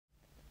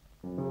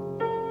My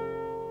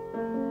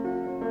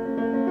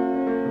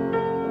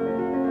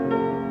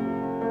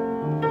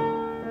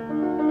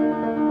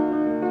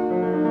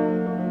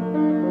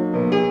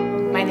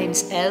name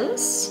is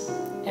Els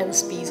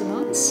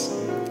Biesemans.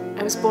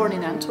 I was born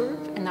in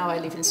Antwerp and now I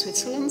live in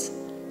Switzerland.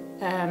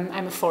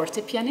 I'm a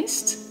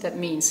fortepianist, that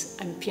means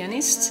I'm a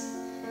pianist,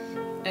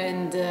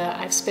 and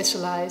I've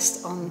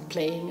specialized on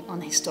playing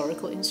on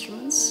historical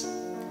instruments.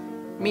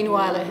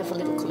 Meanwhile, I have a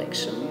little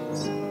collection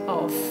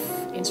of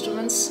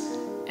instruments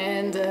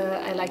and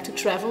I like to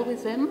travel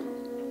with them.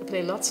 I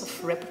play lots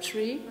of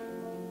repertory,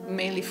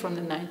 mainly from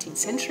the 19th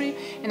century,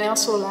 and I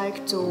also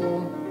like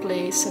to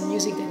play some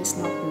music that is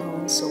not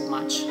known so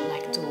much. I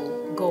like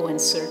to go and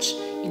search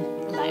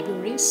in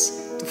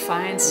libraries to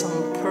find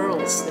some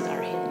pearls that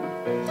are hidden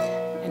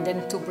and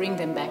then to bring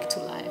them back to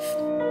life.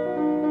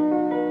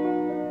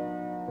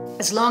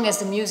 As long as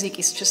the music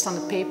is just on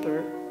the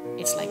paper,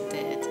 it's like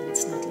dead and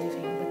it's not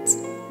living.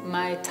 But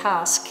my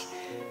task,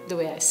 the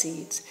way I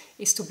see it,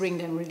 is to bring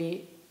them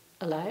really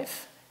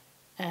alive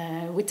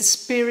with the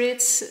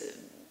spirits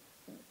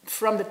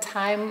from the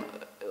time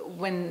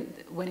when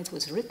it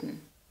was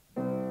written.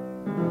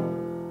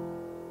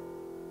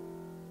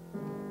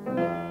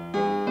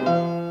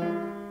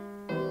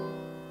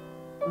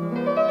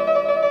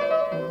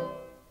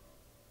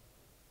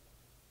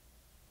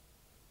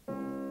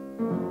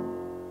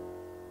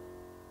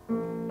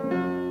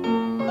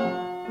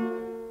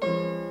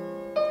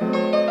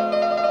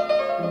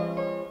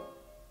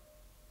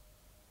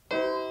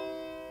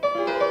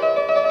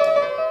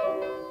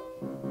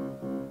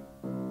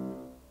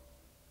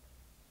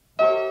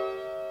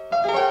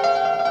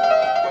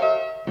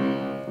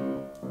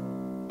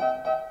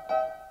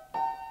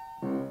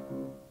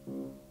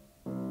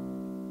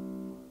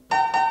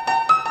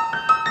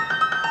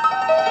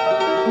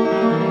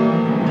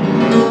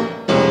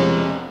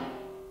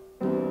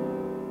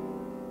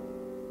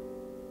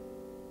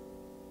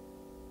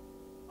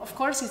 Of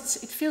course,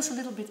 it feels a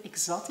little bit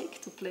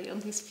exotic to play on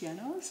these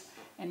pianos,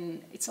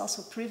 and it's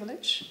also a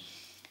privilege.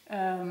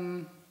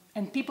 And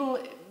people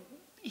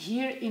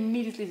hear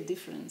immediately the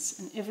difference.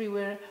 And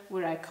everywhere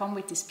where I come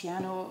with this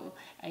piano,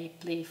 I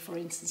play, for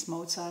instance,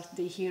 Mozart,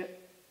 they hear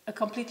a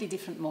completely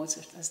different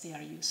Mozart as they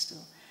are used to.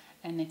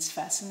 And it's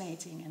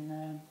fascinating.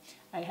 And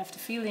I have the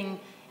feeling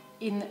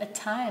in a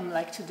time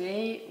like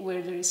today,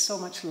 where there is so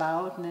much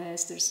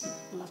loudness, there's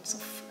lots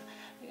of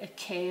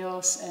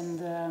chaos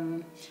and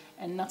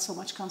not so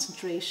much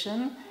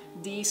concentration,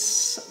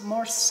 these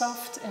more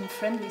soft and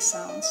friendly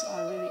sounds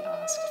are really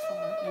asked for,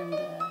 and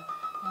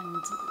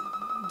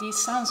these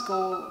sounds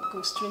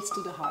go straight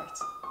to the heart.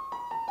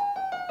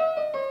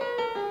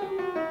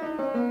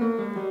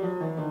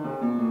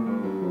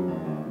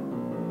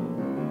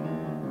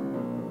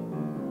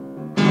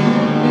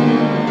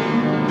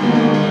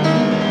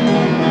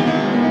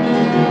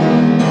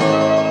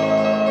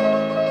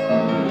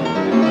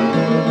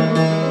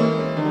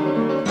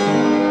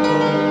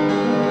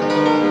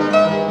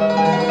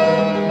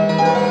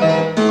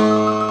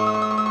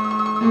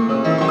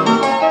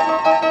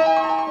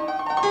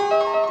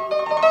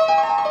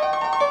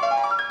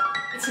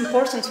 It's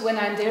important when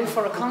I'm there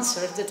for a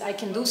concert that I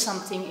can do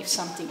something if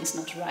something is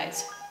not right.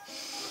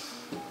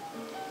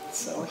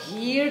 So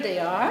here they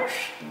are.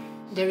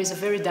 There is a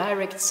very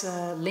direct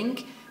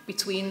link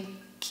between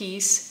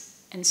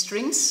keys and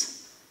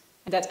strings,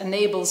 and that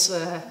enables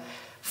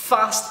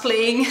fast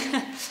playing,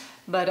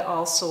 but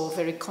also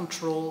very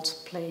controlled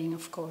playing,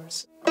 of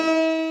course.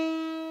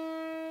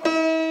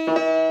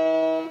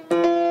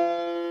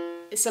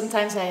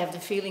 Sometimes I have the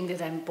feeling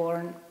that I'm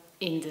born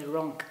in the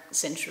wrong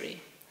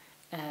century.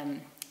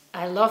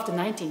 I love the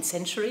 19th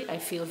century, I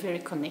feel very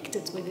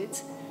connected with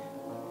it.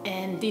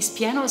 And these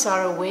pianos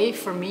are a way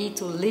for me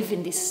to live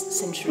in this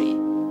century.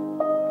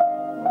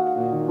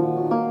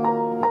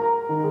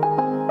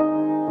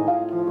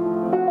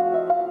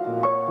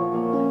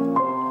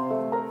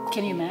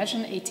 Can you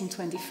imagine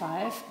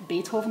 1825?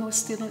 Beethoven was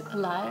still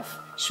alive,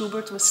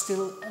 Schubert was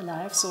still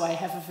alive, so I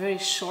have a very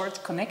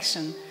short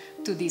connection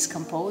to these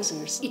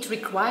composers. It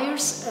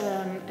requires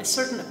a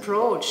certain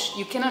approach.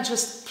 You cannot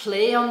just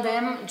play on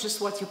them,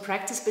 just what you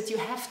practice, but you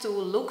have to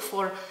look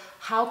for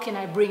how can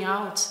I bring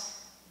out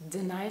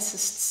the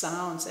nicest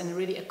sounds and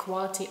really a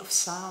quality of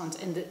sound.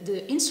 And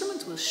the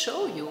instrument will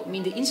show you. I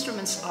mean, the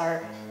instruments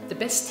are the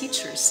best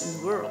teachers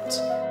in the world.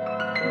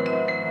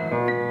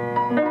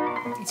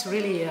 It's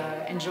really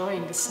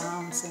enjoying the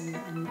sounds and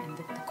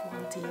the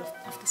quality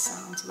of the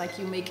sound. Like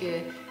you make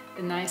a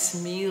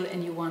nice meal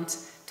and you want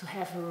to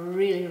have a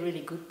really,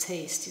 really good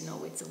taste, you know,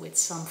 with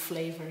some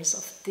flavors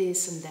of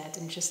this and that,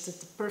 and just the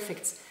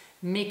perfect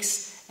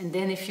mix. And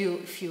then if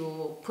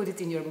you put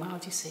it in your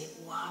mouth, you say,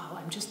 wow,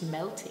 I'm just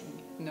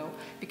melting, you know,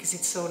 because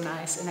it's so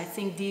nice. And I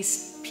think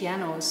these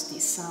pianos,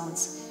 these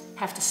sounds,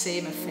 have the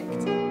same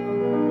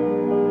effect.